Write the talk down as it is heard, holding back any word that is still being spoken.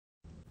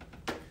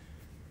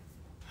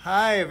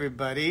Hi,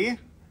 everybody.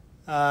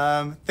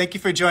 Thank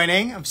you for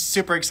joining. I'm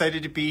super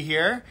excited to be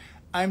here.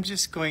 I'm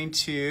just going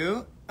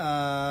to,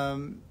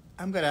 I'm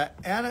going to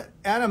add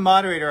a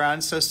moderator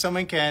on so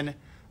someone can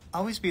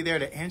always be there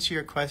to answer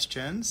your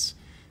questions.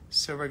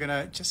 So we're going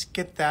to just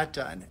get that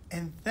done.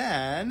 And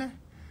then,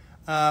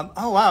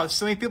 oh, wow,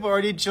 so many people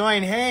already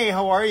joined. Hey,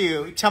 how are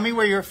you? Tell me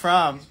where you're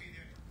from.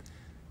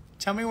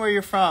 Tell me where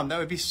you're from. That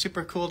would be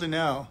super cool to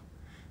know.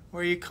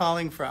 Where are you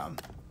calling from?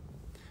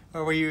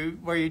 Or where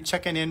are you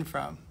checking in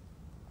from?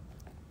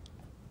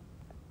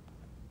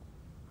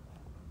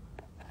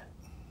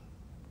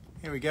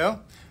 Here we go.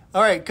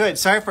 All right, good.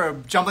 Sorry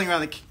for jumping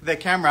around the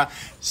camera.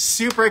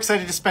 Super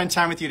excited to spend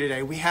time with you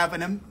today. We have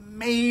an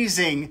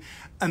amazing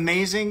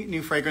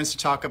new fragrance to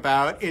talk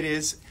about. It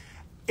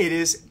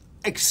is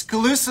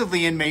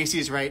exclusively in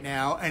Macy's right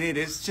now, and it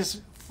is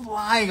just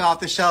flying off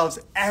the shelves.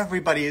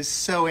 Everybody is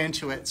so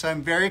into it. So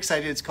I'm very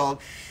excited. It's called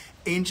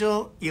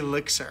Angel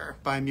Elixir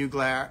by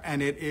Mugler,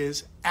 and it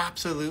is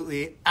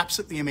absolutely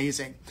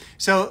amazing.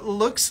 So it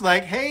looks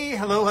like, hey,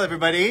 hello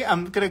everybody.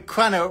 I'm gonna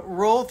kind of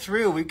roll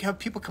through. We have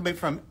people coming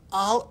from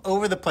all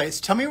over the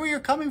place. Tell me where you're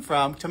coming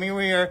from. Tell me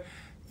where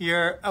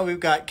oh, we've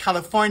got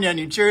California,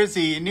 New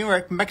Jersey,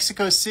 Newark,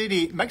 Mexico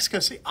City,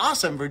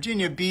 awesome,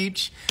 Virginia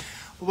Beach.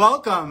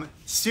 Welcome.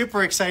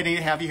 Super exciting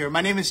to have you here.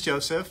 My name is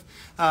Joseph.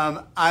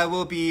 I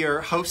will be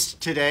your host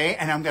today,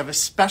 and I'm going to have a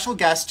special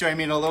guest join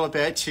me in a little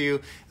bit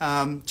to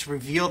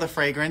reveal the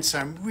fragrance. So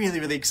I'm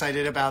really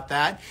excited about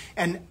that.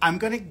 And I'm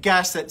going to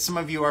guess that some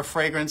of you are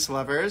fragrance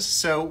lovers.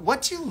 So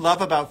what do you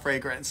love about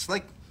fragrance?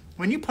 Like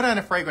when you put on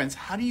a fragrance,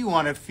 how do you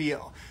want to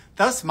feel?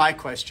 That's my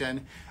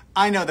question.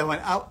 I know that when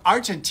hello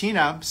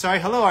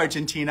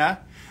Argentina.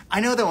 I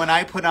know that when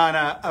I put on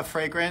a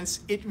fragrance,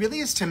 it really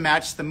is to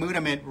match the mood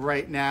I'm in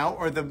right now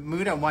or the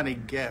mood I want to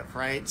give,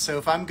 right? So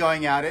if I'm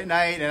going out at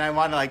night and I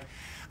want to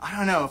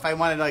if I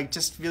want to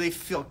just really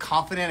feel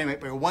confident, I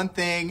might wear one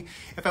thing.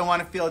 If I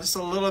want to feel just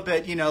a little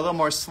bit, a little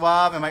more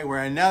suave, I might wear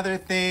another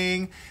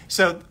thing.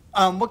 So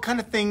what kind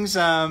of things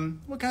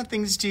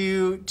do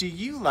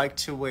you like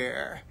to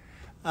wear?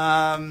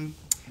 Someone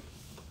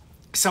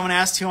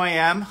asked who I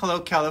am. Hello,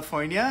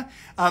 California.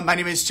 My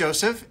name is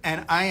Joseph,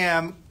 and I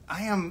am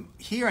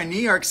here in New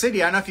York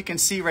City. I don't know if you can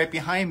see right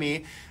behind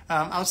me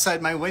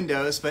outside my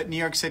windows, but New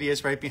York City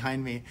is right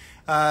behind me.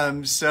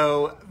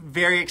 So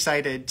very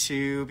excited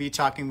to be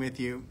talking with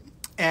you.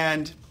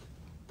 And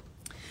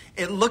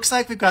it looks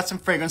like we've got some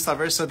fragrance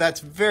lovers, so that's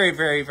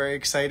very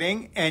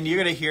exciting. And you're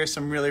going to hear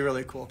some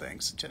really cool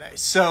things today.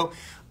 So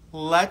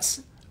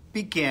let's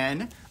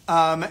begin.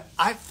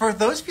 For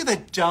those of you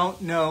that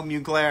don't know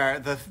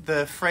Mugler,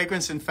 the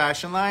fragrance and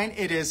fashion line,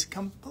 it is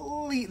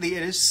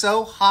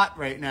so hot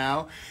right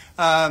now.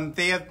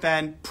 They have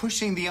been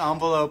pushing the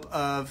envelope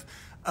of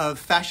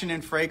fashion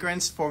and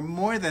fragrance for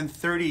more than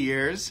 30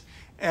 years.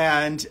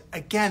 And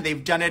again,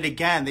 they've done it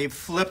again. They've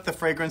flipped the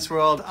fragrance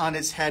world on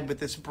its head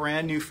with this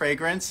brand new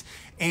fragrance,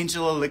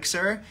 Angel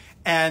Elixir.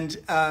 And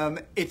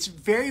it's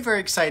very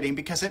exciting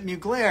because at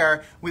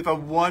Mugler, we have a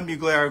one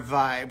Mugler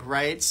vibe,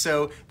 right?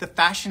 So the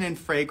fashion and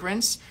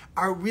fragrance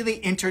are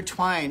really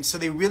intertwined. So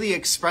they really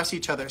express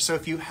each other. So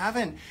if you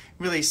haven't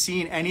really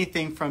seen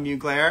anything from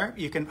Mugler,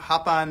 you can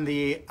hop on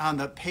the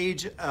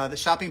page, the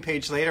shopping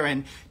page later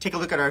and take a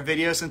look at our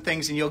videos and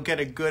things, and you'll get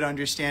a good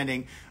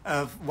understanding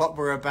of what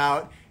we're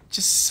about.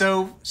 Just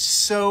so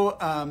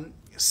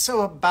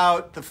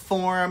about the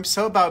form,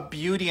 so about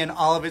beauty in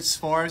all of its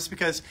forms,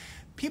 because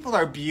people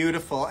are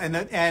beautiful,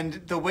 and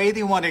the way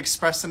they want to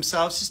express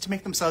themselves is to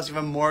make themselves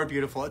even more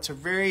beautiful. It's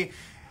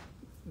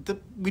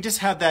we just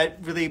have that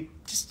really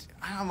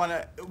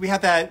we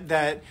have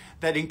that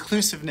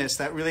inclusiveness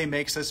that really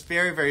makes us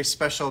very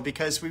special,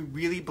 because we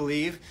really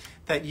believe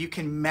that you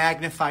can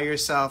magnify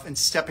yourself and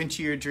step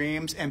into your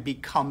dreams and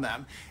become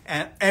them.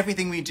 And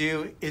everything we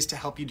do is to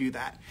help you do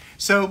that.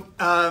 So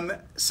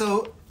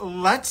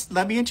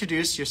let me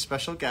introduce your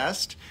special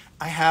guest.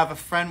 I have a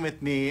friend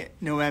with me,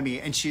 Noemi,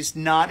 and she's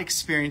not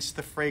experienced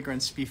the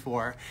fragrance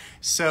before.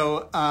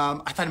 So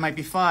I thought it might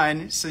be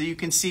fun so you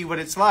can see what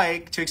it's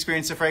like to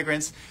experience the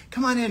fragrance.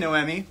 Come on in,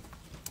 Noemi.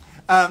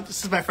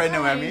 This is my friend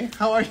Noemi.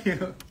 How are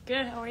you?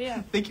 Good, how are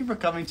you? Thank you for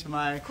coming to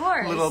my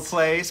course. Little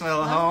place, my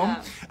little home.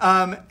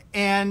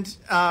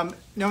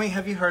 Noemi,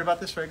 have you heard about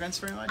this fragrance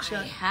very much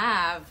yet? I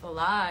have a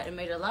lot. It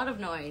made a lot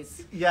of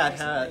noise. Yeah, it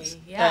has.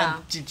 Yeah.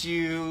 And did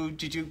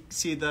you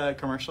see the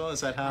commercial?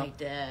 Is that how? I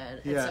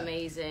did. It's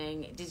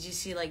amazing. Did you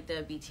see like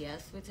the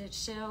BTS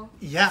footage too?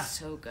 Yeah. It's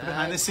so good.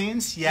 Behind the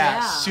scenes? Yeah.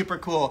 Super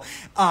cool.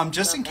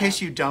 Just in case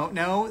you don't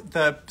know,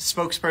 the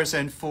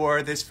spokesperson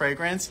for this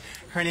fragrance,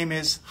 her name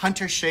is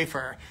Hunter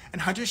Schafer.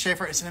 And Hunter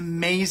Schafer is an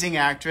amazing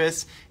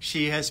actress.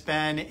 She's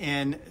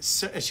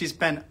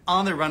been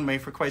on the runway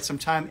for quite some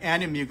time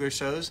and in Mugler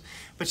shows,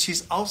 but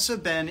she's also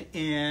been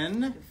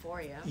in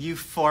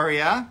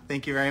Euphoria.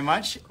 Thank you very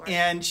much.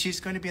 And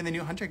she's going to be in the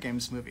new Hunger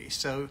Games movie.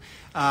 So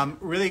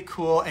really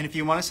cool. And if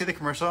you want to see the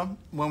commercial,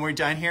 when we're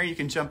done here, you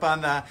can jump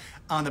on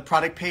the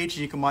product page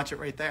and you can watch it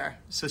right there.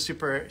 So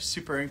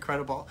super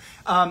incredible.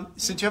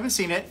 Since you haven't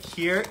seen it,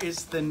 here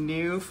is the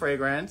new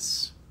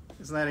fragrance.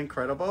 Isn't that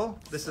incredible?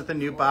 This is the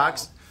new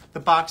box. The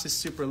box is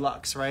super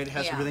luxe, right? It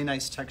has a really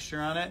nice texture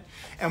on it.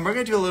 And we're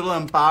going to do a little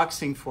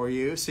unboxing for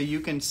you so you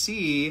can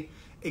see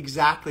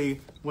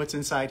exactly what's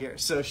inside here.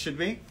 So should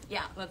we?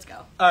 Yeah, let's go.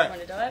 All right.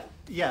 Want to do it?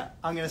 Yeah,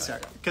 I'm going to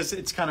start because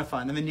it's kind of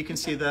fun. And then you can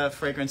see the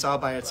fragrance all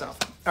by itself.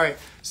 All right,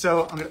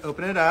 so I'm going to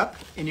open it up.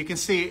 And you can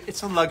see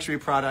it's a luxury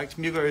product.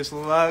 Mugler is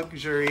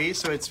luxury,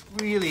 so it's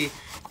really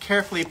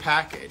carefully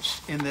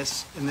packaged in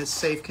this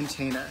safe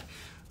container.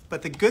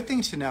 But the good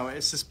thing to know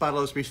is this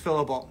bottle is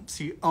refillable.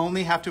 So you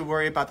only have to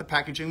worry about the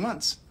packaging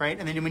once, right?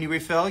 And then when you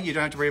refill, you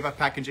don't have to worry about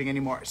packaging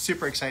anymore.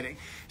 Super exciting.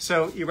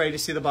 So you ready to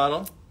see the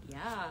bottle? Yeah,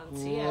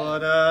 let's see it.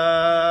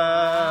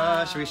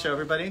 Ta-da! Should we show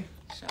everybody?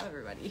 Show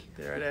everybody.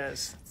 There it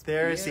is.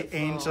 There's the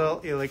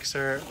Angel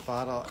Elixir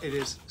bottle. It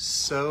is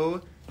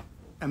so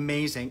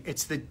amazing.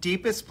 It's the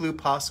deepest blue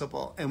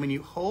possible. And when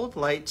you hold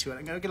light to it,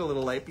 I'm going to get a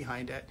little light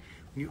behind it.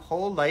 When you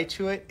hold light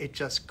to it, it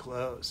just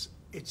glows.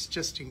 It's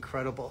just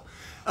incredible.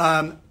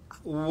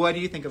 What do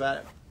you think about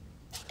it?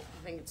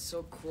 I think it's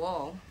so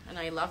cool. And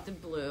I love the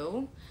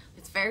blue.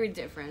 It's very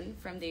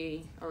different from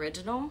the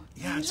original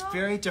Yeah, Angel. it's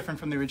very different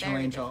from the original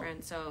Very Angel.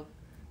 different, so...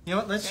 You know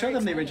what? Let's show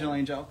them the original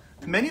Angel.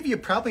 Many of you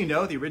probably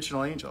know the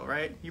original Angel,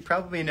 right? You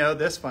probably know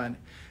this one.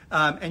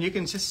 And you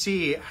can just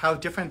see how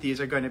different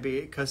these are going to be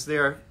because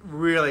they're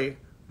really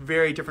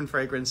very different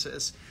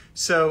fragrances.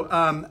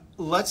 So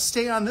let's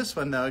stay on this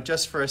one, though,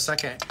 just for a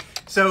second.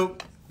 So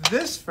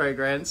this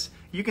fragrance...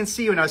 You can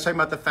see when I was talking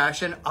about the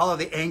fashion, all of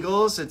the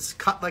angles, it's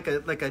cut like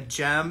a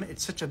gem.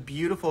 It's such a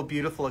beautiful,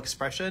 beautiful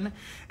expression.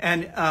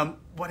 And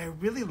what I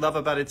really love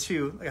about it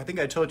too, like I think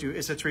I told you,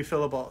 is it's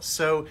refillable.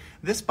 So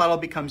this bottle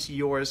becomes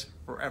yours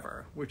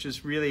forever, which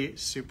is really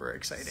super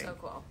exciting. So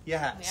cool.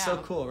 Yeah, so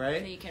cool,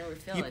 right? So you can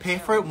refill You it. pay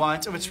for it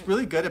once. And what's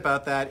really good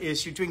about that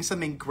is you're doing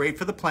something great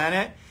for the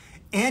planet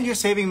and you're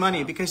saving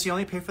money because you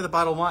only pay for the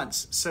bottle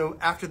once. So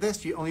after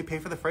this, you only pay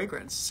for the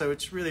fragrance. So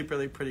it's really,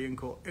 really pretty and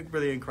cool,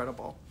 really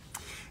incredible.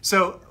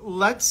 So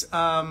let's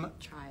try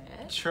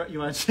it. You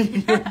want to?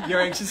 You're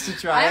anxious to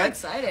try it. I'm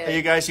excited. Are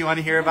you guys? You want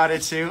to hear about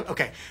it too?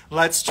 Okay,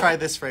 let's try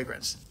this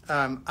fragrance.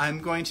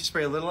 I'm going to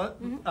spray a little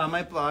on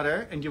my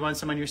blotter, and do you want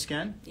some on your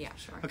skin? Yeah,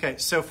 sure. Okay,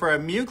 so for a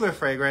Mugler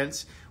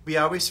fragrance, we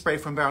always spray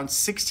from around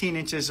 16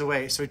 inches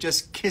away, so it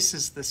just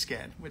kisses the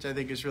skin, which I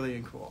think is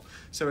really cool.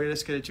 So we're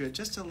just going to do it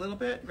just a little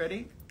bit.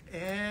 Ready?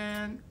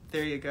 And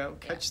there you go.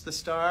 Catch the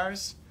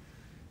stars.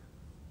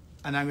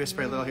 And I'm going to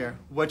spray a little here.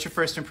 What's your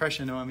first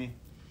impression, Noemi?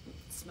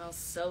 Smells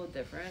so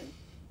different.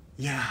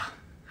 Yeah.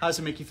 How does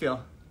it make you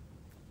feel?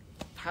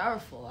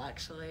 Powerful,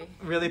 actually.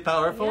 Really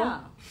powerful? Yeah,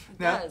 it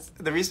does.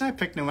 The reason I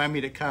picked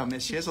Noemi to come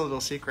is she has a little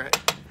secret.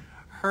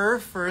 Her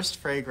first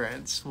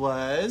fragrance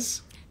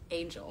was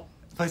Angel.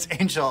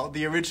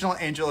 The original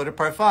Angel Eau de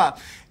Parfum.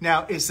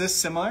 Now, is this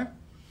similar?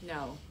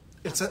 No.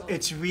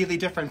 It's really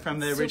different from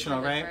the original,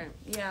 Super right? different.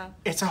 Yeah.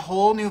 It's a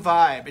whole new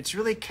vibe. It's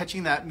really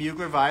catching that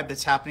Mugler vibe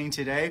that's happening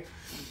today.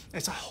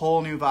 It's a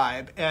whole new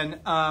vibe. And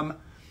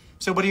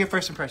so what are your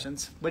first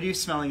impressions? What are you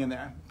smelling in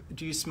there?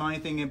 Do you smell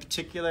anything in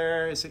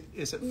particular? Is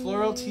it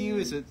floral to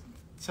you?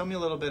 Tell me a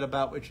little bit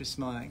about what you're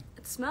smelling.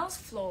 It smells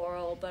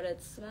floral, but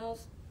it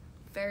smells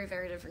very,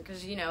 very different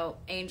because,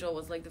 Angel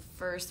was like the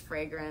first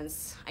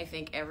fragrance I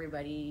think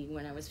everybody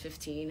when I was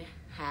 15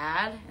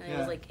 had. And it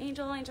was like,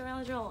 Angel, Angel,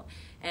 Angel.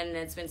 And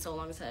it's been so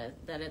long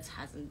that it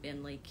hasn't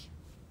been like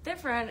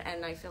different.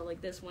 And I feel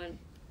like this one...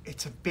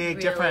 It's a big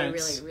really,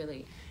 difference.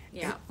 Really,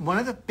 yeah. One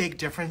of the big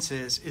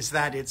differences is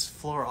that it's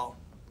floral.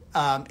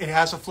 It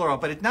has a floral,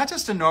 but it's not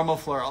just a normal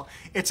floral.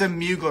 It's a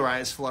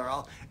Muglerized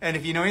floral. And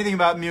if you know anything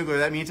about Mugler,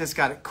 that means it's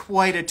got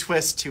quite a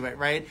twist to it,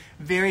 right?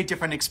 Very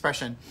different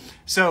expression.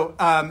 So,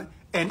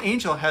 and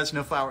Angel has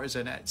no flowers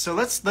in it. So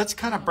let's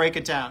kind of break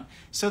it down.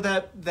 So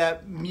that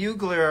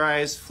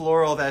Muglerized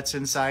floral that's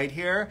inside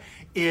here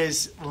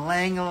is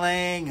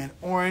lang-a-lang and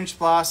orange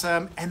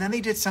blossom. And then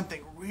they did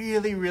something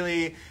really,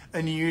 really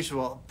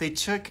unusual. They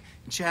took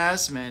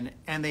jasmine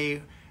and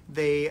they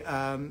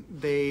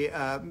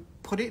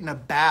put it in a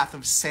bath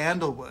of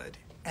sandalwood.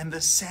 And the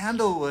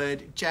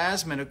sandalwood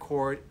jasmine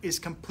accord is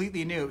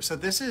completely new. So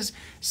this is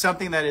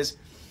something that is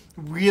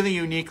really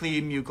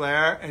uniquely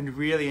Mugler and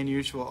really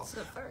unusual. It's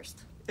a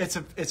first.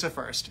 It's a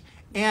first.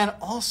 And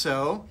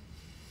also,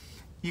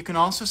 you can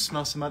also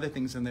smell some other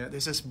things in there.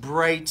 There's this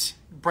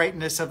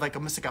brightness of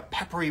almost like a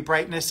peppery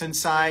brightness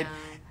inside.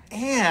 Yeah.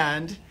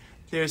 And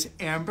there's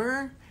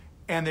amber.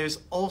 And there's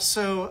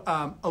also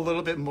a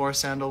little bit more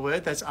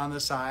sandalwood that's on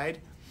the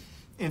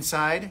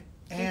inside.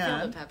 You can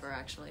feel the pepper,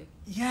 actually.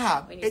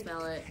 Yeah. When you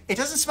smell it. It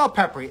doesn't smell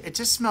peppery. It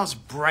just smells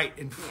bright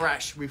and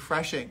fresh,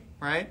 refreshing,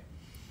 right?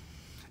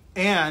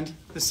 And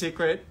the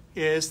secret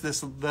is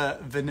the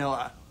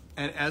vanilla.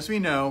 And as we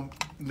know,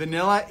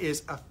 vanilla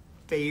is a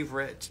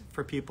favorite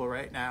for people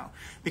right now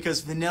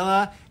because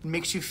vanilla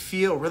makes you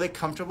feel really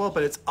comfortable,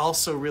 but it's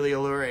also really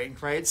alluring,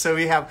 right? So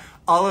we have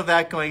all of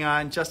that going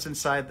on just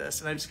inside this.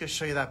 And I'm just going to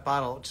show you that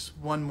bottle just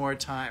one more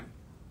time.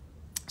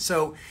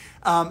 So,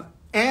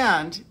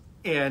 and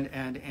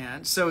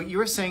so you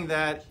were saying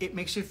that it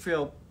makes you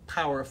feel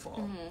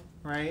powerful,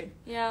 right?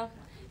 Yeah.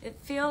 It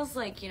feels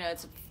like,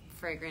 it's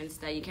fragrance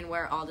that you can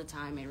wear all the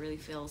time and really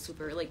feel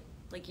super like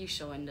you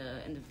show in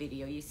the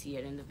video. You see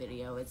it in the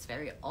video. It's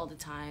very all the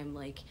time,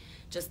 like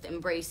just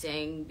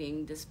embracing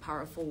being this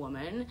powerful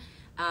woman.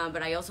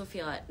 But I also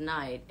feel at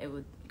night it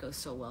would go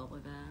so well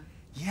with a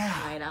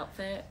night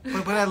outfit.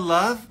 But what I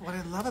love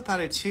about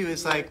it too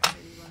is like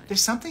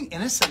there's something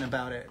innocent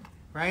about it,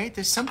 right?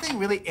 There's something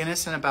really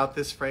innocent about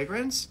this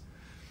fragrance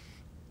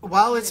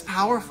while it's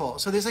powerful.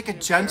 So there's like a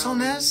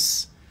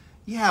gentleness.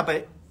 Yeah,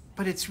 but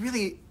it's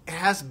really, it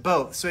has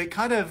both. So it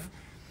kind of,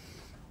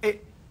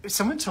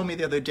 someone told me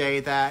the other day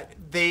that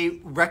they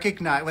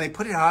recognized, when they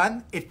put it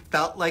on, it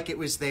felt like it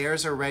was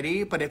theirs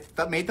already, but it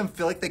made them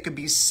feel like they could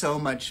be so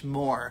much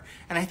more.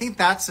 And I think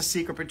that's the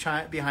secret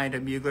behind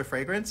a Mugler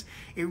fragrance.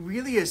 It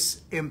really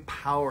is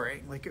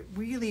empowering. Like it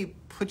really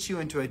puts you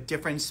into a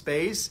different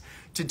space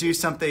to do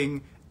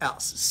something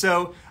else.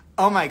 So,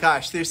 oh my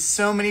gosh, there's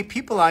so many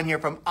people on here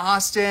from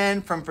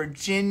Austin, from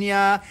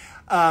Virginia.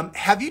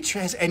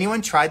 Has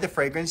anyone tried the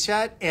fragrance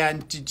yet?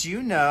 And did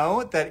you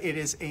know that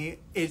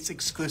it's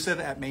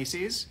exclusive at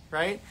Macy's,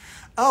 right?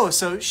 Oh,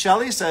 so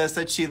Shelly says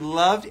that she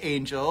loved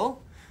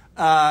Angel,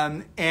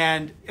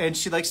 and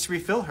she likes to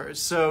refill hers.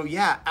 So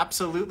yeah,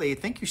 absolutely.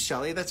 Thank you,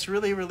 Shelly. That's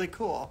really, really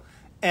cool.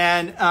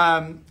 And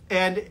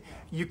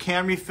you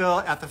can refill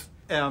at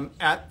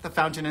the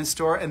fountain and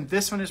store, and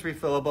this one is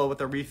refillable with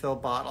a refill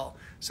bottle.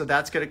 So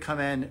that's going to come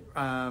in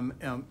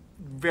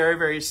very,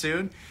 very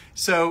soon.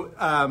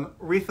 So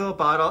refill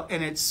bottle,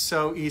 and it's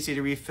so easy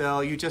to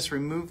refill. You just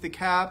remove the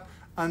cap,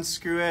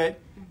 unscrew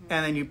it,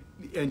 and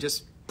then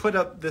just put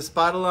up this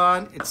bottle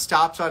on. It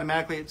stops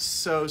automatically. It's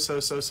so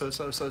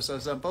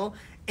simple,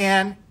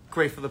 and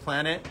great for the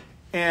planet,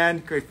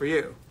 and great for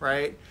you,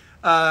 right?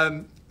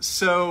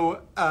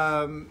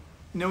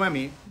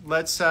 Noemi,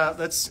 let's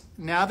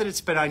now that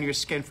it's been on your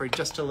skin for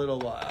just a little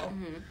while,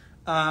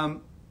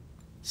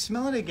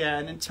 smell it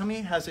again and tell me,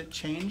 has it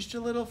changed a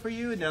little for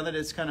you now that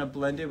it's kind of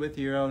blended with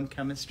your own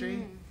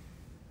chemistry?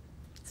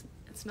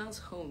 It smells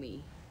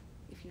homey,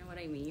 if you know what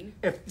I mean.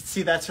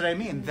 See, that's what I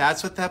mean.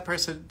 That's what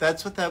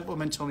that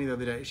woman told me the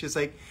other day. She's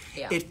like,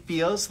 it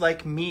feels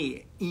like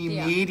me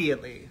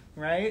immediately,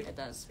 right?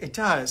 It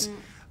does.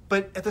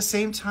 But at the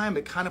same time,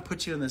 it kind of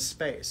puts you in this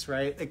space,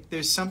 right? Like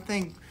there's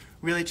something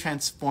really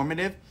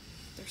transformative.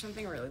 There's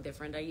something really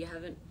different.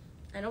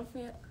 I don't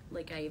feel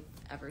like I've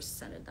ever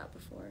smelled that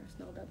before.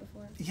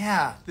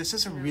 Yeah, this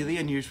is a really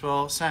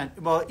unusual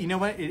scent. Well, you know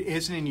what? It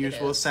is an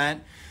unusual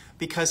scent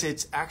because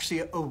it's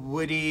actually a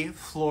woody,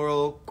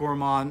 floral,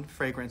 gourmand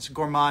fragrance.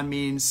 Gourmand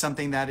means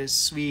something that is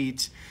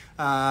sweet,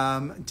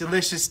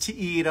 delicious to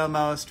eat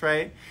almost,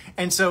 right?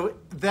 And so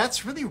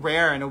that's really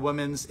rare in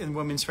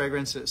women's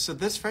fragrances. So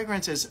this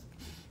fragrance is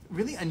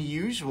really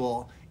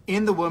unusual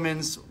in the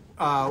women's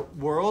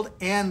world,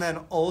 and then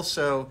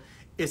also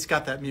it's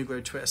got that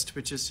Mugler twist,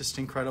 which is just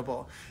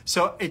incredible.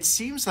 So it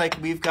seems like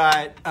we've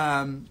got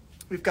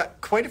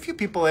quite a few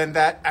people in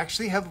that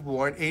actually have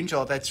worn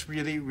Angel. That's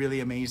really, really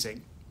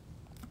amazing.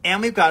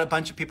 And we've got a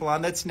bunch of people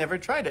on that's never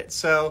tried it.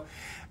 So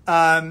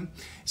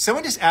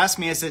someone just asked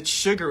me, is it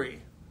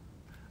sugary?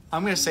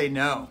 I'm going to say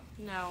no.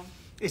 No.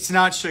 It's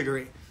not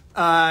sugary.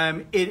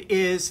 It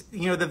is,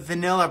 the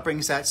vanilla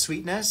brings that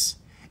sweetness,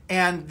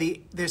 and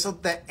the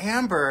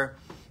amber.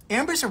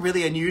 Amber's a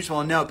really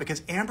unusual note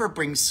because amber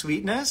brings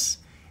sweetness,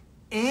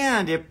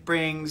 and it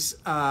brings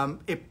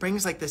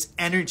like this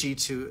energy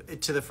to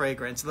the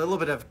fragrance, a little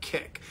bit of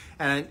kick.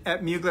 And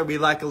at Mugler, we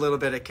like a little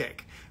bit of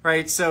kick,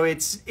 right? So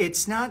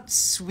it's not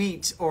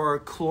sweet or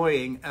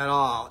cloying at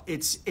all.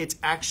 It's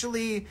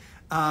actually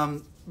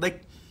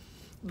like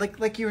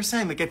you were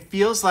saying, like it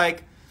feels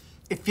like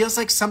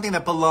something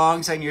that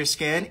belongs on your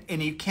skin,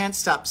 and you can't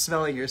stop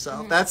smelling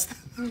yourself. That's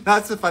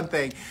the fun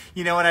thing.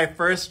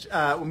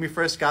 When we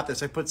first got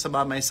this, I put some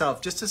on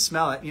myself just to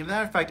smell it.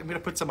 Matter of fact, I'm going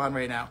to put some on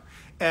right now.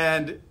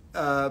 And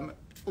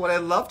what I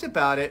loved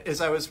about it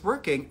is I was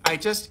working. I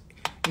just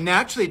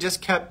naturally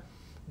just kept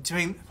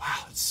doing,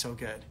 wow, it's so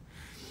good.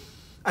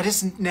 I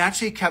just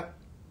naturally kept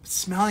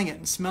smelling it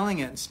and smelling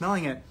it and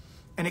smelling it.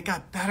 And it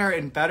got better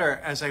and better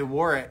as I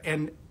wore it.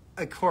 And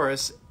of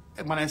course,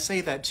 when I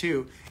say that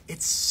too,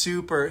 it's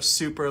super,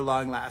 super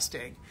long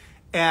lasting.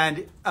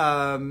 And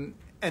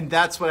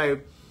that's what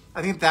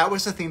I think that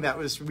was the thing that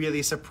was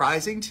really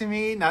surprising to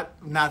me.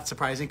 Not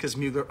surprising because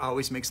Mugler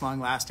always makes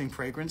long lasting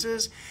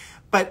fragrances,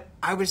 but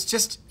I was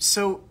just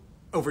so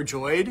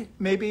overjoyed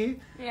maybe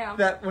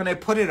that when I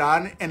put it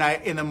on and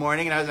in the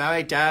morning and I was at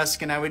my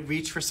desk and I would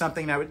reach for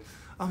something and I would,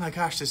 oh my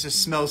gosh, this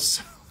just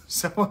smells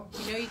so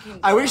you can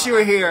I wish you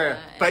were here,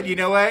 but you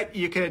know what?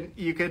 You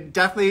could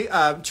definitely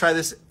try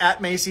this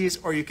at Macy's,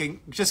 or you can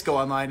just go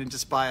online and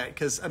just buy it,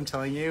 because I'm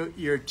telling you,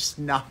 you're just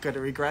not going to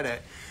regret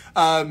it.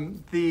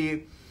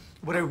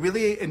 What I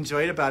really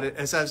enjoyed about it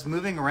as I was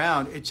moving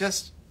around, it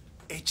just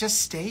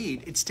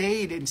stayed. It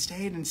stayed and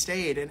stayed and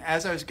stayed. And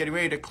as I was getting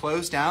ready to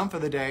close down for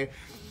the day,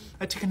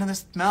 I took another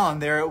smell, and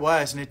there it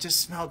was, and it just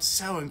smelled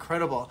so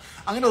incredible.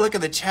 I'm going to look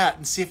at the chat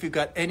and see if we've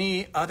got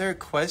any other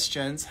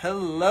questions.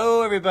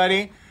 Hello,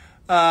 everybody.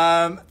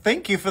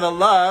 Thank you for the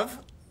love,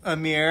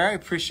 Amir. I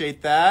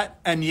appreciate that.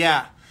 And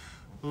yeah,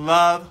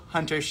 love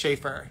Hunter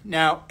Schafer.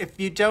 Now, if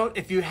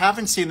you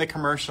haven't seen the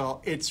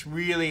commercial, it's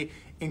really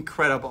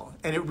incredible,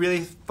 and it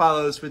really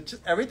follows with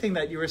everything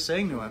that you were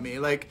saying, Noemi.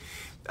 Like,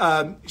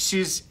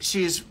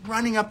 she's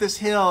running up this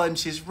hill and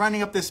she's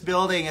running up this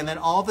building, and then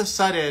all of a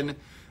sudden,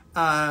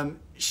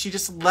 she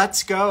just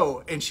lets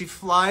go and she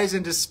flies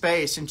into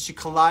space and she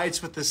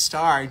collides with the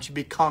star and she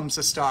becomes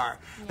a star.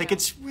 Yeah. Like,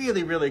 it's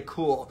really, really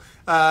cool.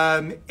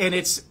 And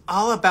it's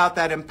all about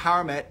that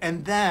empowerment.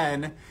 And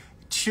then,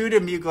 true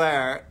to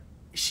Mugler,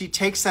 she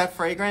takes that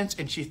fragrance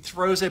and she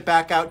throws it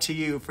back out to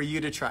you for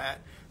you to try it,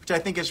 which I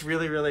think is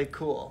really, really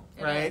cool,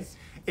 right?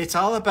 It's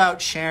all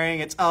about sharing.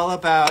 It's all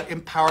about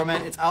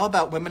empowerment. It's all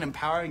about women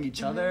empowering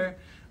each other.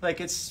 Like,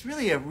 it's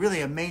really a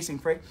really amazing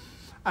fragrance.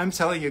 I'm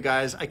telling you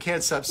guys, I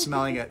can't stop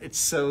smelling it. It's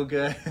so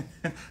good.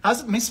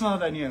 How's it? Let me smell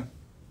it on you.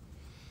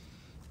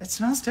 It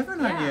smells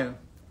different on you.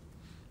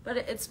 But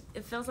it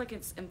feels like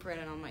it's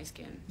imprinted on my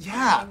skin. Yeah. You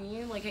know what I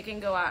mean? Like, I can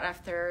go out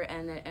after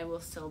and it will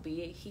still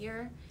be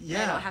here.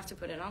 Yeah. I don't have to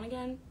put it on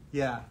again.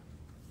 Yeah.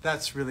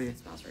 That's really... It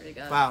smells really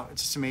good. Wow.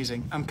 It's just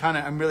amazing.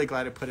 I'm really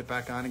glad to put it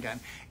back on again.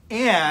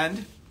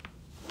 And,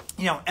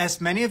 you know, as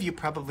many of you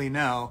probably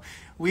know,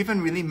 we've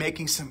been really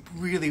making some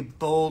really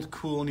bold,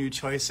 cool new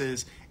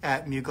choices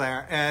at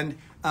Mugler. And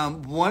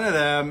one of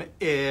them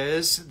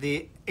is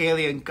the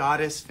Alien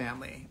Goddess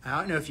family. I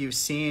don't know if you've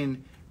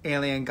seen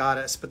Alien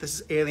Goddess, but this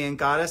is Alien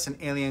Goddess and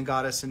Alien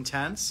Goddess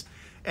Intense.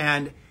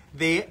 And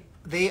they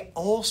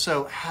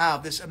also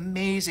have this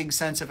amazing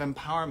sense of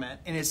empowerment.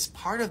 And it's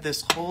part of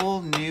this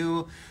whole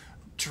new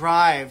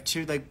drive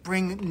to like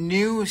bring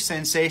new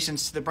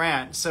sensations to the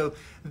brand. So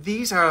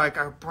these are like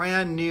our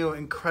brand new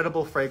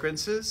incredible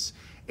fragrances.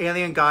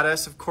 Alien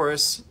Goddess, of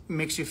course,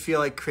 makes you feel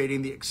like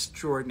creating the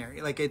extraordinary.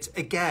 Like, it's,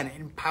 again,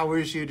 it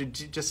empowers you to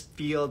just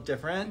feel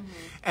different.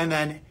 And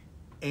then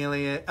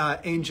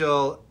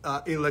Angel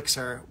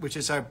Elixir, which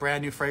is our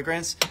brand new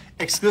fragrance,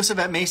 exclusive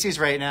at Macy's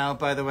right now,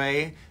 by the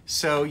way.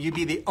 So you'd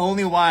be the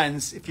only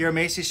ones, if you're a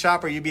Macy's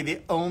shopper, you'd be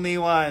the only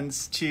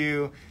ones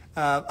to,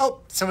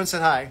 oh, someone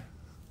said hi.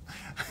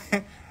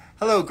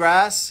 Hello,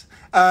 Grass.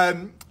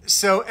 And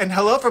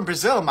hello from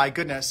Brazil, my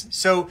goodness.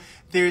 So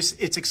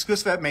it's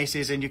exclusive at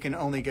Macy's, and you can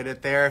only get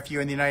it there if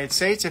you're in the United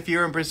States. If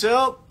you're in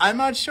Brazil, I'm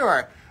not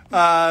sure.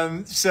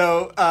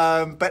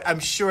 But I'm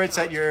sure it's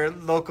at your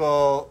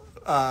local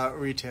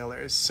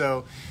retailers.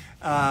 So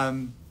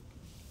the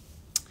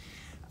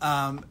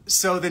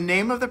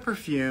name of the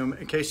perfume,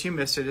 in case you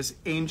missed it, is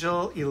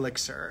Angel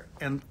Elixir.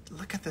 And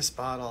look at this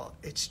bottle.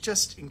 It's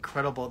just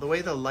incredible. The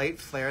way the light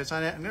flares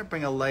on it. I'm going to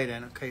bring a light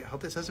in. Okay, I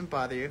hope this doesn't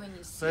bother you. When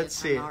you see Let's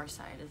see. On our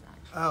side, is that?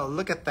 Oh,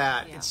 look at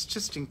that. Yeah. It's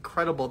just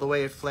incredible the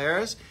way it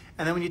flares.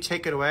 And then when you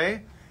take it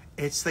away,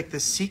 it's like the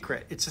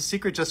secret. It's a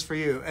secret just for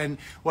you. And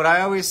what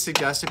I always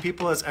suggest to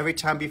people is every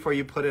time before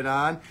you put it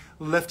on,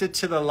 lift it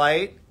to the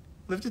light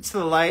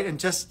and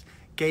just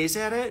gaze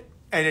at it.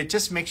 And it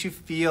just makes you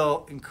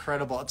feel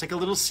incredible. It's like a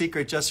little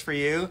secret just for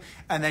you.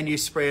 And then you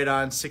spray it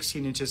on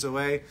 16 inches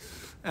away.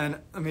 And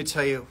let me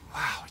tell you,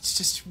 wow, it's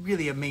just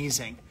really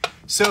amazing.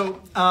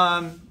 So,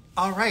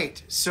 all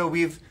right. So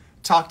we've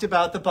talked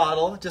about the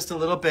bottle just a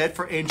little bit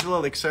for Angel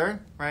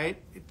Elixir, right?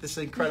 This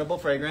incredible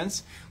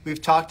fragrance.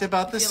 We've talked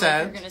about the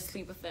scent. Like you're going to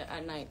sleep with it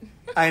at night.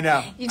 I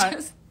know.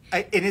 And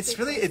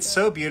it's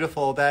so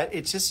beautiful that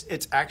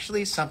it's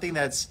actually something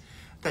that's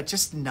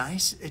just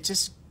nice. It's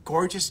just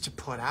gorgeous to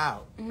put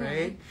out,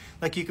 right?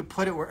 Like, you could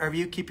put it wherever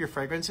you keep your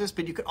fragrances,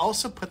 but you could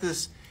also put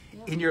this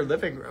in your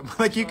living room.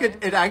 Like,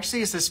 it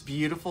actually is this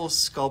beautiful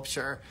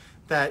sculpture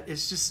that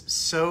is just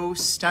so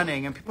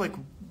stunning. And people are like,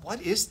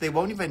 what is, they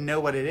won't even know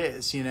what it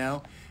is, you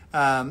know?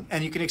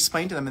 And you can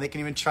explain to them and they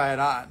can even try it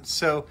on.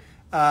 So,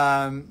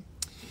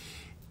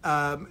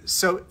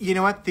 you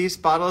know what? These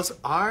bottles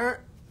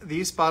are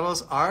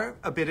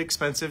a bit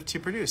expensive to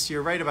produce.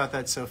 You're right about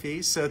that,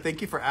 Sophie. So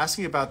thank you for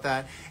asking about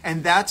that.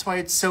 And that's why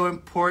it's so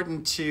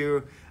important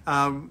to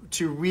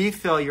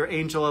refill your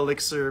Angel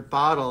Elixir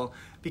bottle,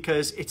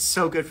 because it's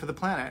so good for the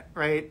planet,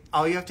 right?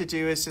 All you have to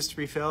do is just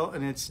refill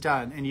and it's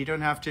done. And you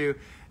don't have to,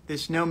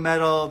 there's no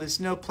metal, there's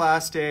no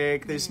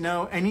plastic, there's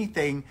no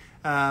anything.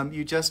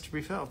 You just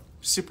refill.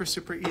 Super,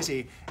 super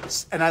easy.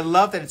 And I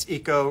love that it's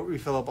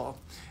eco-refillable.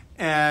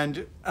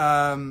 And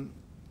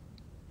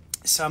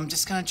so I'm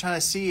just going to try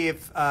to see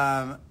if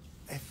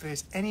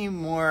there's any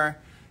more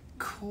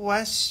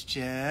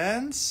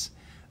questions.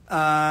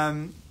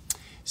 And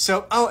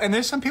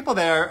there's some people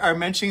that are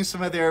mentioning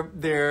some of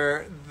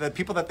the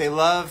people that they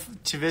love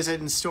to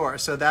visit in store.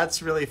 So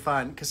that's really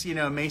fun because, you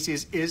know,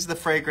 Macy's is the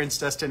fragrance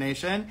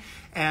destination,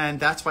 and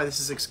that's why this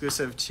is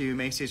exclusive to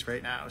Macy's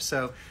right now.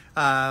 So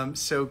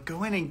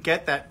go in and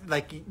get that.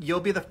 Like, you'll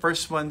be the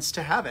first ones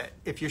to have it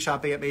if you're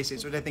shopping at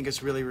Macy's, which I think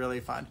is really, really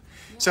fun.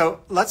 Yeah.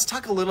 So let's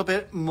talk a little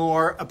bit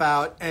more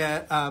about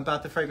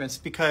the fragrance,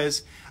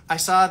 because I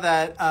saw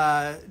that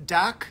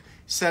Doc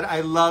said, I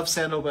love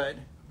sandalwood.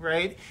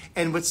 Right?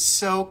 And what's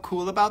so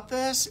cool about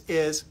this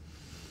is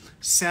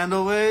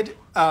sandalwood,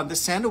 the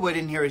sandalwood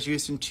in here is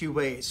used in two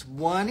ways.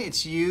 One,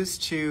 it's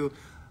used to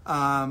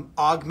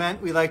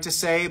augment, we like to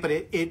say, but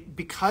it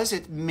because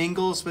it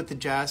mingles with the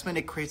jasmine,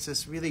 it creates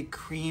this really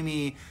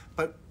creamy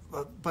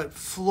but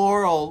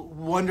floral,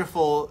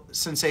 wonderful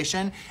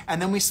sensation.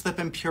 And then we slip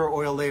in pure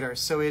oil later,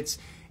 so it's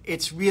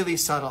really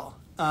subtle,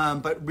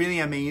 but really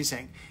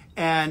amazing.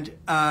 And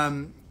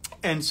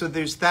so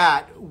there's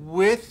that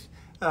with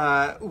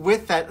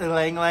that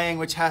ylang ylang,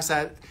 which has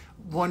that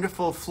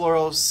wonderful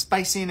floral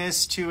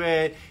spiciness to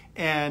it,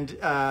 and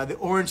the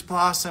orange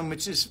blossom,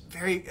 which is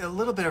a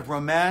little bit of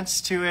romance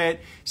to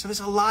it. So there's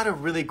a lot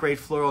of really great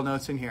floral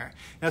notes in here.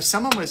 Now,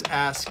 someone was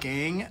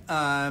asking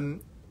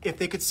if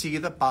they could see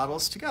the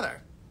bottles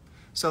together.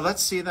 So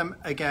let's see them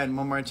again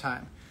one more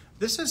time.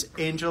 This is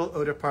Angel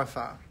Eau de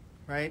Parfum,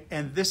 right?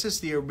 And this is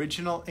the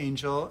original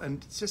Angel,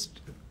 and it's just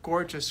a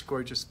gorgeous,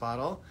 gorgeous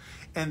bottle.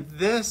 And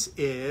this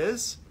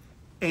is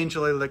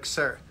Angel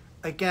Elixir.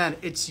 Again,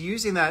 it's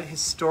using that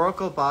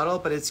historical bottle,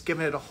 but it's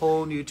given it a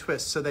whole new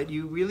twist so that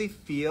you really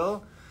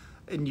feel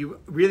and you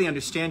really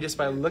understand just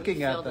by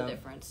looking at them. Feel the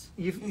difference.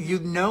 You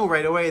know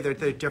right away they're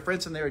the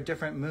difference, and they're a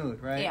different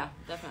mood, right? Yeah,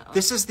 definitely.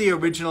 This is the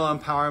original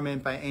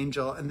Empowerment by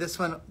Angel, and this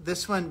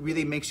one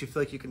really makes you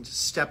feel like you can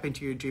just step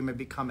into your dream and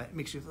become it. It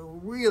makes you feel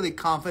really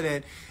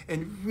confident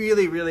and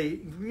really,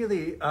 really,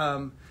 really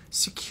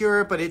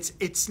secure, but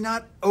it's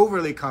not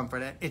overly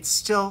confident. It's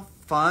still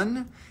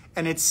fun,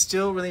 and it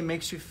still really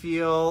makes you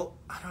feel,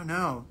 I don't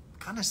know,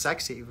 kind of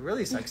sexy,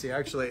 really sexy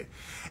actually.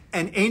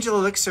 And Angel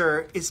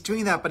Elixir is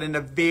doing that, but in a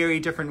very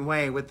different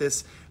way with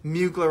this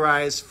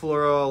muglerized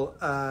floral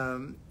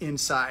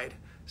inside.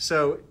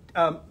 So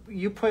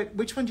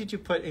which one did you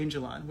put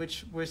Angel on?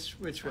 Which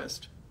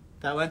wrist?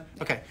 That one?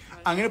 Okay.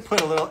 I'm going to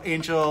put a little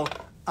Angel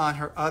on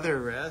her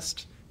other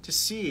wrist to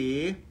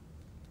see.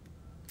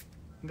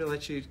 I'm going to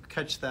let you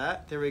catch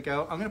that. There we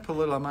go. I'm going to put a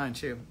little on mine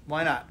too.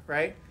 Why not,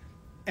 right?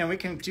 And we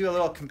can do a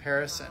little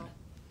comparison. Wow.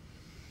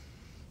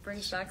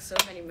 Brings back so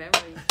many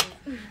memories.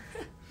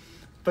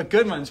 But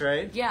good ones,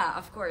 right? Yeah,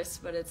 of course,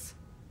 but it's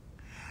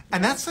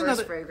and that's first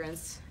another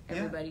fragrance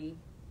everybody,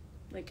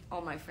 like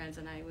all my friends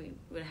and I, we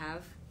would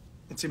have.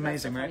 It's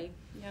amazing, right? Funny.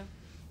 Yeah.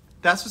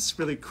 That's what's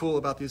really cool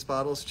about these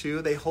bottles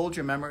too. They hold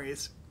your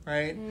memories,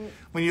 right?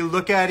 When you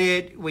look at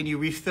it, when you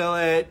refill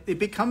it, it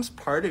becomes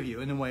part of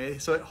you in a way.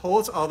 So it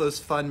holds all those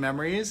fun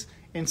memories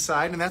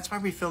inside, and that's why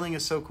refilling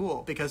is so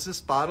cool, because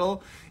this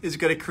bottle is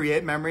going to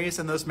create memories,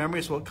 and those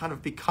memories will kind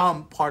of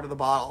become part of the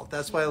bottle.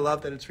 That's why I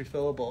love that it's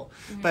refillable.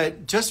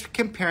 But just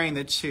comparing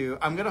the two,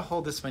 I'm going to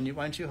hold this one.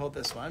 Why don't you hold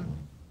this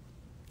one?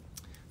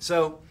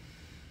 So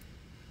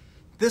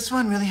this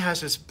one really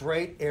has this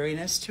bright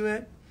airiness to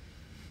it,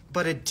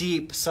 but a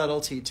deep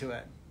subtlety to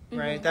it,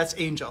 right? That's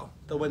Angel,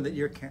 the one that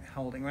you're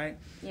holding, right?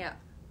 Yeah.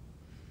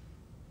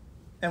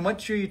 And what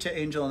drew you to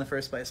Angel in the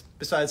first place,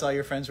 besides all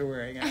your friends were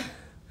wearing it?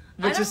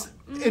 Which is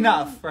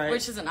enough, right?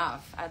 Which is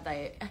enough,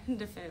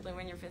 definitely,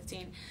 when you're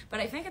 15. But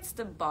I think it's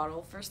the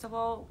bottle, first of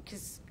all,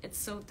 because it's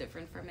so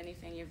different from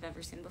anything you've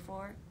ever seen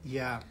before.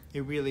 Yeah,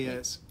 it really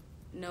is.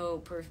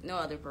 No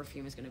other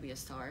perfume is going to be a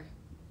star.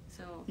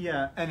 So.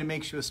 Yeah, and it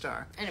makes you a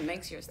star. And it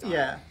makes you a star.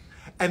 Yeah.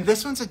 And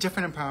this one's a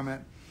different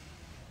empowerment.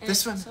 And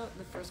this it's one. also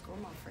the first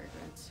gourmand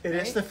fragrance. It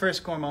is the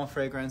first gourmand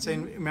fragrance.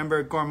 And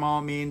remember,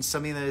 gourmand means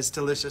something that is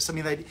delicious,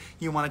 something that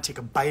you want to take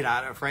a bite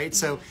out of, right?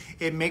 So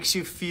it makes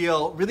you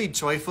feel really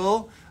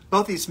joyful.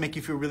 Both these make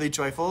you feel really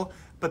joyful,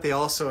 but they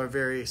also are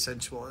very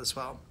sensual as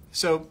well.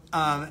 So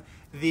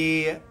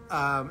the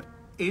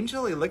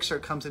Angel Elixir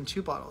comes in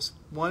 2 bottles.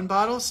 One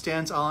bottle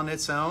stands all on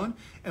its own,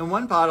 and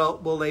one bottle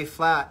will lay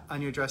flat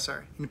on your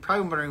dresser. And you're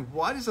probably wondering,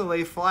 why does it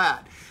lay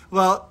flat?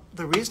 Well,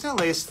 the reason it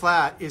lays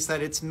flat is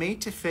that it's made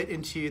to fit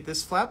into,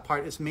 this flat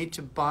part is made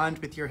to bond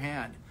with your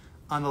hand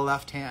on the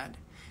left hand.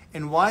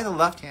 And why the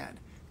left hand?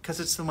 Because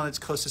it's the one that's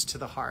closest to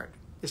the heart.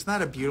 Isn't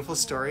that a beautiful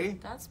story?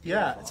 That's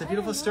beautiful. Yeah, it's a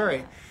beautiful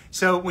story.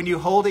 So when you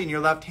hold it in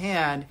your left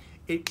hand,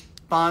 it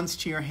bonds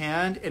to your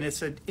hand, and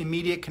it's an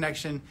immediate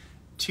connection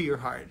to your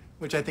heart,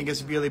 which I think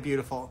is really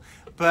beautiful.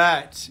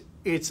 But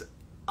it's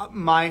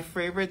my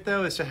favorite,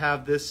 though, is to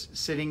have this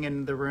sitting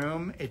in the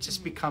room. It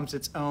just becomes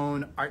its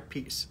own art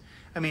piece.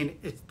 I mean,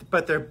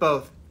 but they're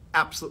both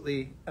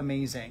absolutely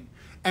amazing.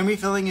 And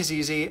refilling is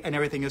easy, and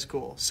everything is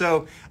cool.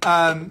 So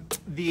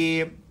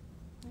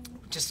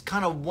just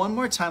kind of one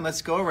more time,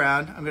 let's go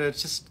around. I'm gonna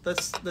just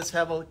let's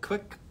have a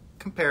quick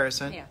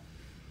comparison. Yeah.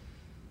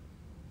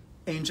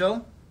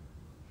 Angel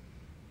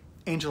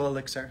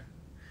Elixir.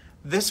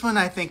 This one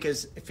I think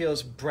it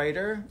feels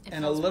brighter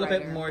and a little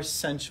bit more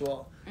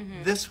sensual.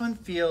 This one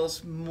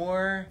feels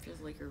more.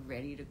 Feels like you're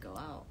ready to go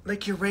out.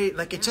 Like you're ready.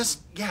 Like it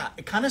just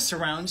it kind of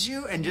surrounds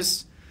you and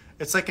just.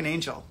 It's like an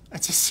angel.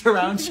 It just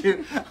surrounds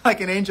you like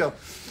an angel.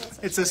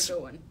 It's this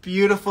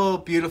beautiful,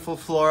 beautiful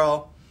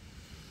floral,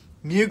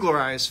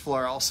 muglerized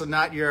floral. So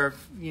not your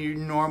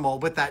normal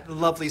with that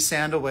lovely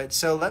sandalwood.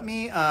 So let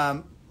me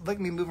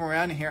move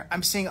around in here.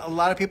 I'm seeing a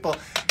lot of people.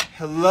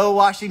 Hello,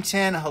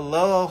 Washington.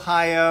 Hello,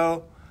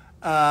 Ohio.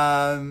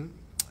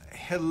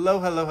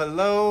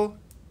 Hello.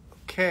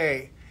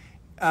 Okay.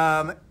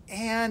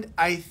 And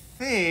I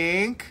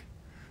think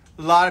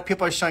a lot of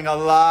people are showing a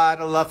lot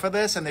of love for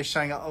this, and they're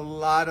showing a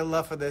lot of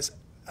love for this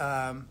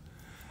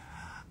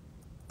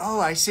Oh,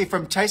 I see,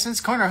 from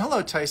Tyson's Corner.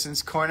 Hello,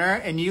 Tyson's Corner.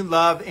 And you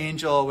love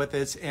Angel with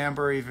its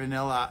ambery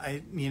vanilla.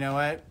 You know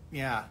what?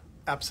 Yeah,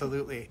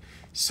 absolutely.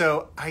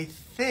 So I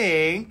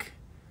think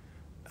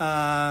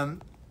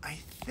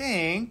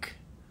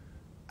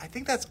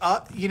that's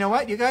all. You know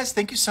what, you guys,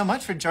 thank you so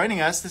much for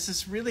joining us. This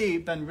has really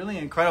been really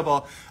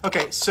incredible.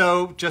 Okay,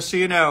 so just so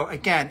you know,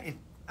 again,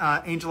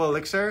 Angel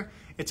Elixir,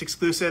 it's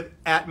exclusive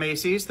at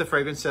Macy's, the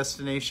fragrance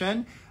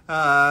destination.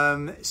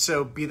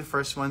 So be the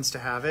first ones to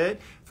have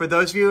it. For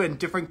those of you in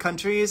different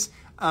countries,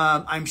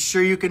 I'm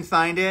sure you can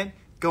find it.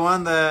 Go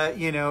on the,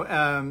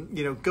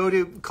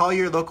 call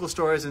your local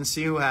stores and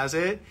see who has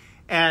it.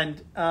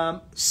 And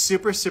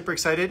super, super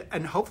excited.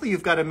 And hopefully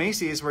you've got a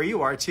Macy's where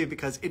you are too,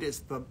 because it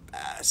is the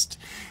best.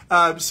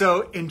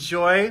 So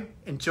enjoy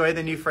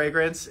the new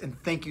fragrance. And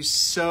thank you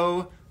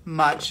so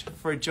much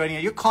for joining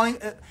us.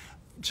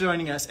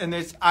 Joining us. And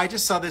I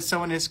just saw that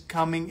someone is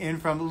coming in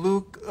from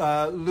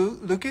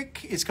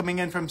Lukic is coming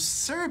in from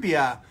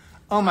Serbia.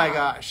 Oh my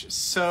gosh.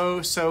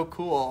 So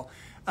cool.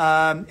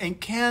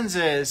 And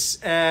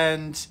Kansas,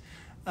 and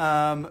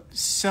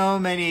so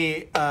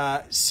many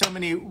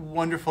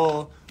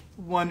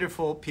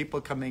wonderful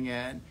people coming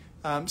in.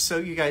 So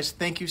you guys,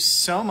 thank you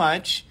so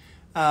much.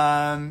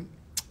 Our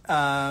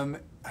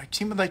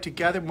team would like to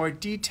gather more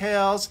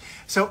details.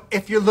 So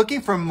if you're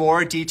looking for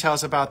more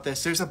details about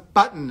this, there's a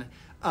button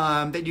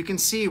that you can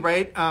see,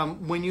 right?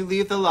 When you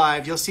leave the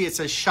live, you'll see it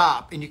says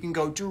shop, and you can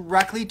go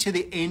directly to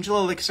the Angel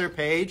Elixir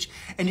page,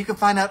 and you can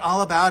find out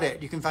all about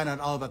it. You can find out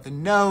all about the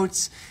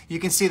notes. You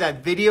can see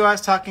that video I was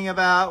talking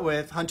about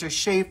with Hunter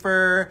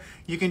Schafer.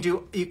 You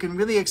can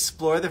really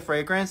explore the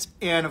fragrance,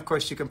 and of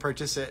course you can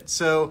purchase it.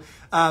 So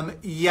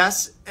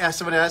yes, as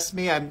someone asked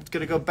me, I'm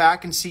going to go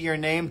back and see your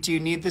name. Do you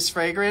need this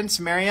fragrance,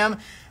 Miriam?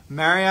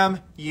 Miriam,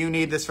 you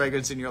need this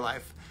fragrance in your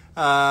life.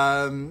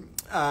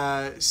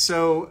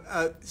 So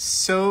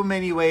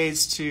many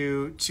ways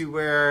to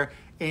wear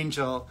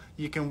Angel.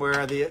 You can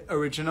wear the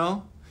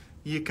original,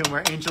 you can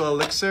wear Angel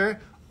Elixir,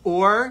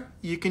 or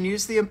you can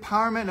use the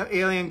empowerment of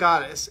Alien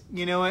Goddess.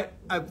 You know what?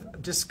 I've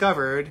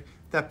discovered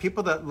that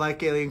people that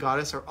like Alien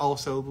Goddess are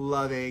also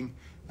loving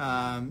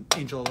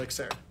Angel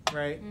Elixir,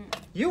 right?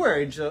 You wear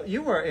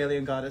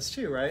Alien Goddess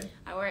too, right?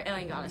 I wear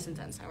Alien Goddess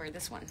Intense. I wear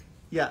this one.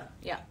 Yeah.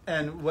 Yeah.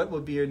 And what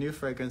will be your new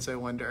fragrance, I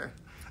wonder?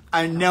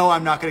 I know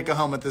I'm not going to go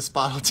home with this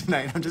bottle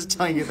tonight. I'm just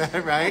telling you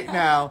that right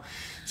now.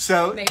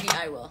 So maybe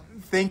I will.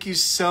 Thank you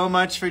so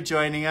much for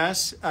joining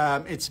us.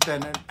 It's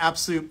been an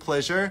absolute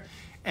pleasure.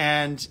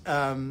 And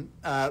now,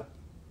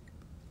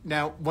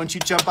 once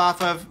you jump off,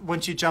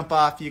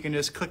 you can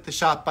just click the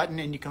shop button,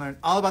 and you can learn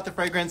all about the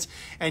fragrance,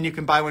 and you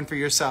can buy one for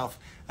yourself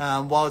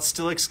while it's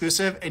still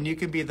exclusive, and you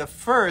can be the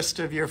first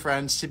of your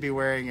friends to be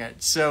wearing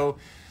it. So,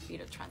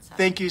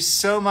 thank you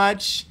so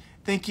much.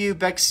 Thank you,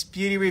 Bex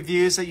Beauty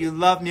Reviews, that you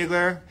love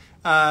Mugler.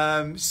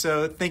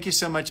 So thank you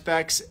so much,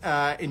 Bex.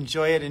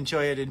 Enjoy it.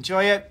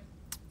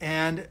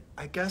 And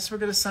I guess we're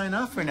going to sign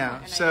off for now.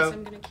 And so I guess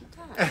I'm going to keep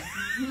talking.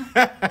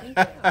 Thank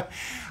you.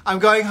 I'm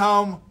going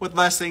home with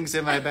less things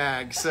in my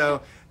bag.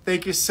 So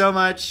thank you so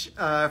much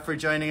for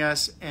joining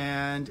us.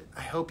 And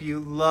I hope you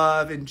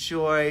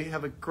enjoy,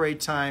 have a great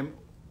time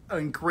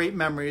and great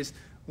memories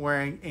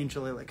wearing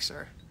Angel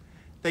Elixir.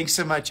 Thanks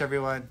so much,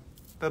 everyone.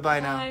 Bye-bye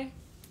now. Bye.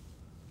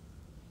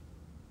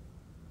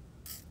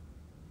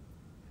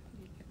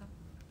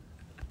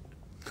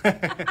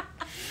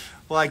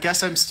 Well, I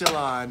guess I'm still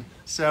on.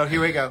 So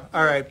here we go.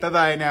 All right.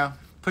 Bye-bye now.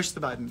 Push the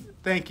button.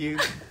 Thank you.